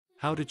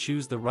How to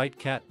choose the right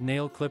cat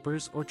nail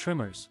clippers or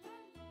trimmers.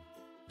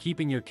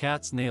 Keeping your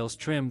cat's nails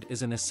trimmed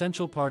is an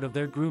essential part of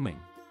their grooming.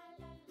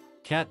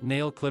 Cat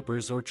nail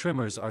clippers or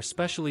trimmers are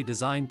specially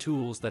designed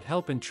tools that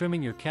help in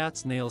trimming your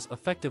cat's nails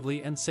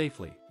effectively and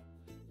safely.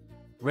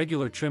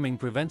 Regular trimming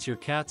prevents your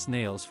cat's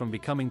nails from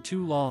becoming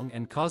too long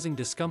and causing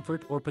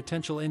discomfort or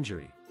potential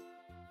injury.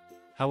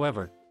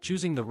 However,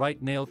 choosing the right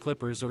nail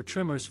clippers or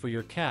trimmers for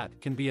your cat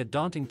can be a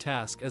daunting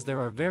task as there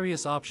are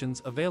various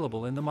options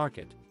available in the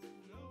market.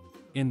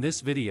 In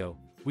this video,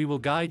 we will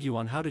guide you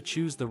on how to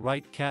choose the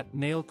right cat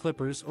nail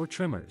clippers or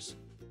trimmers.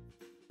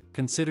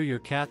 Consider your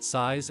cat's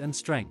size and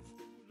strength.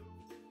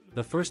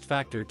 The first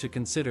factor to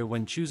consider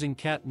when choosing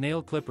cat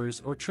nail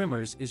clippers or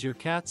trimmers is your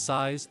cat's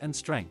size and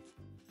strength.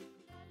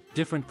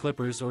 Different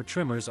clippers or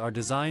trimmers are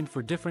designed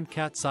for different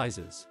cat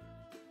sizes.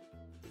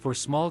 For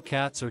small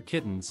cats or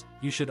kittens,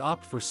 you should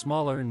opt for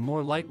smaller and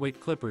more lightweight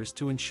clippers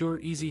to ensure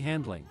easy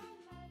handling.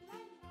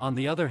 On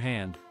the other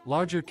hand,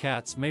 larger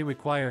cats may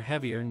require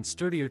heavier and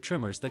sturdier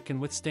trimmers that can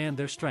withstand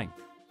their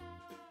strength.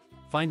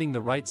 Finding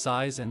the right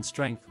size and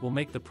strength will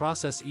make the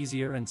process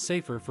easier and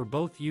safer for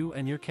both you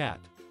and your cat.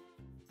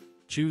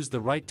 Choose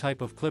the right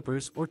type of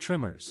clippers or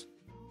trimmers.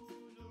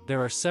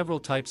 There are several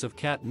types of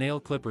cat nail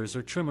clippers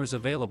or trimmers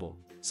available,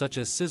 such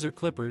as scissor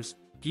clippers,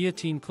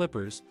 guillotine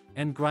clippers,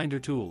 and grinder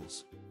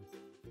tools.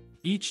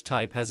 Each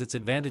type has its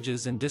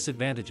advantages and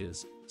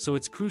disadvantages, so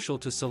it's crucial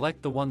to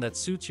select the one that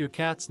suits your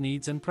cat's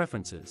needs and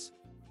preferences.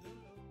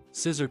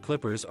 Scissor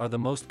clippers are the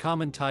most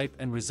common type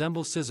and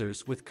resemble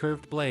scissors with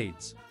curved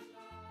blades.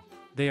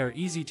 They are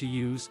easy to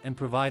use and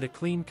provide a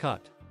clean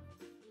cut.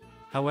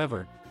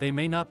 However, they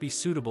may not be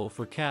suitable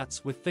for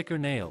cats with thicker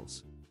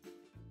nails.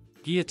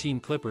 Guillotine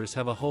clippers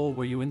have a hole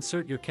where you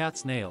insert your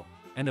cat's nail,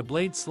 and a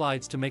blade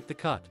slides to make the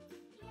cut.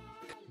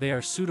 They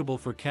are suitable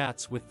for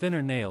cats with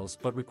thinner nails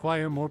but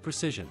require more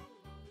precision.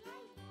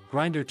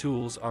 Grinder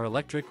tools are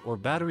electric or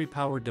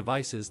battery-powered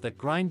devices that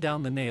grind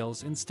down the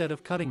nails instead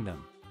of cutting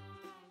them.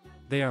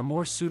 They are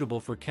more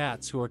suitable for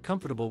cats who are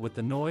comfortable with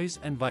the noise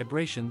and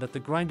vibration that the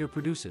grinder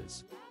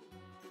produces.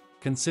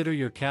 Consider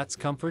your cat's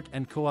comfort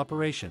and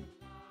cooperation.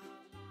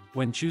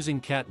 When choosing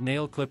cat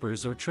nail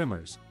clippers or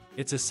trimmers,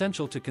 it's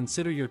essential to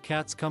consider your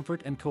cat's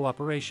comfort and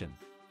cooperation.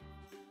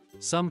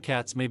 Some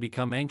cats may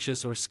become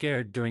anxious or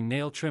scared during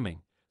nail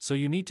trimming, so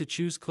you need to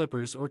choose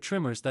clippers or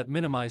trimmers that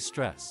minimize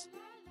stress.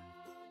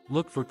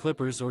 Look for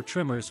clippers or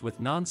trimmers with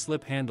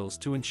non-slip handles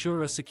to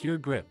ensure a secure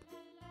grip.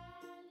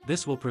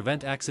 This will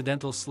prevent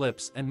accidental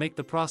slips and make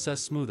the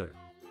process smoother.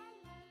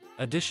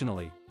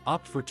 Additionally,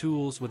 opt for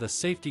tools with a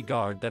safety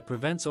guard that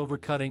prevents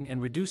overcutting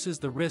and reduces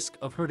the risk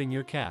of hurting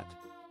your cat.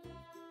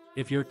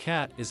 If your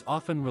cat is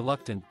often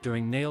reluctant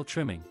during nail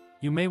trimming,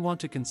 you may want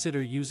to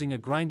consider using a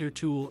grinder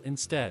tool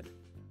instead.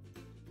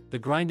 The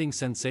grinding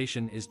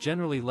sensation is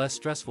generally less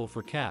stressful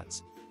for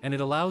cats, and it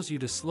allows you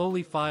to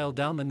slowly file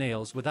down the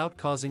nails without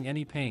causing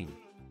any pain.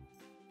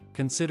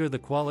 Consider the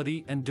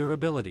quality and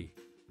durability.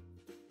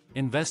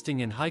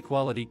 Investing in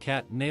high-quality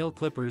cat nail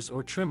clippers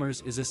or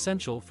trimmers is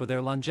essential for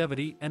their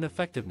longevity and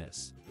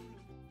effectiveness.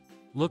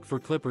 Look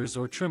for clippers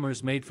or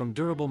trimmers made from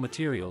durable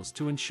materials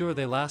to ensure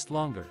they last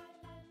longer.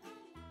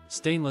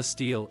 Stainless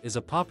steel is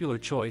a popular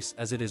choice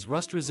as it is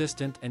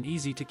rust-resistant and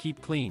easy to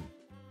keep clean.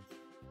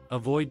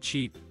 Avoid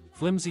cheap,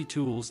 flimsy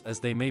tools as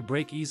they may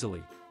break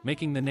easily,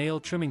 making the nail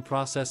trimming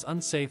process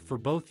unsafe for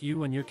both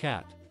you and your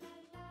cat.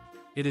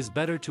 It is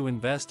better to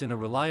invest in a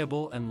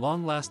reliable and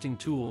long-lasting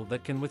tool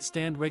that can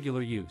withstand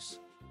regular use.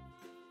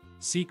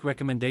 Seek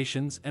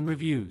recommendations and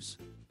reviews.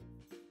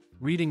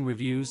 Reading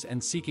reviews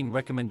and seeking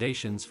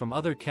recommendations from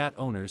other cat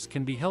owners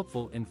can be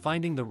helpful in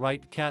finding the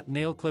right cat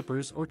nail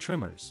clippers or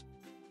trimmers.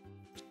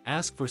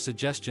 Ask for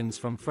suggestions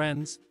from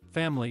friends,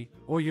 family,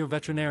 or your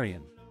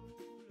veterinarian.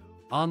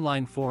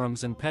 Online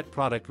forums and pet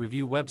product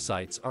review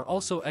websites are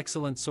also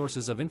excellent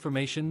sources of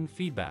information and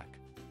feedback.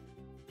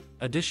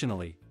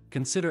 Additionally,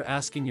 consider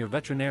asking your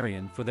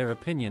veterinarian for their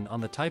opinion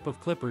on the type of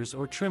clippers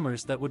or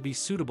trimmers that would be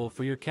suitable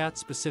for your cat's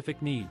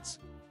specific needs.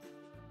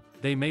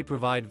 They may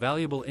provide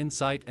valuable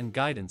insight and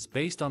guidance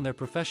based on their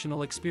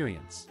professional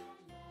experience.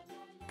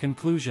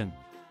 Conclusion: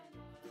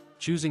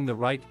 choosing the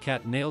right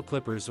cat nail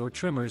clippers or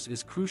trimmers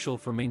is crucial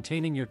for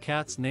maintaining your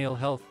cat's nail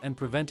health and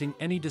preventing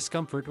any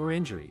discomfort or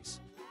injuries.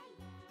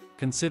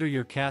 Consider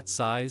your cat's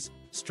size,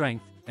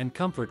 strength, and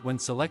comfort when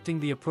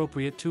selecting the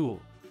appropriate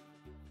tool.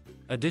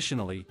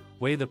 Additionally,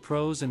 weigh the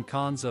pros and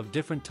cons of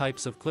different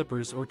types of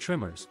clippers or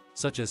trimmers,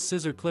 such as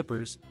scissor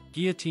clippers,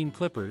 guillotine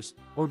clippers,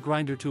 or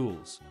grinder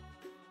tools.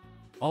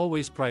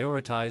 Always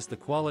prioritize the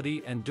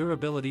quality and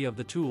durability of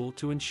the tool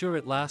to ensure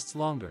it lasts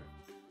longer.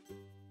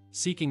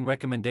 Seeking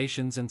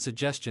recommendations and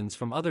suggestions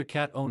from other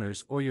cat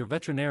owners or your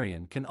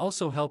veterinarian can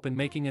also help in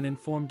making an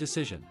informed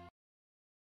decision.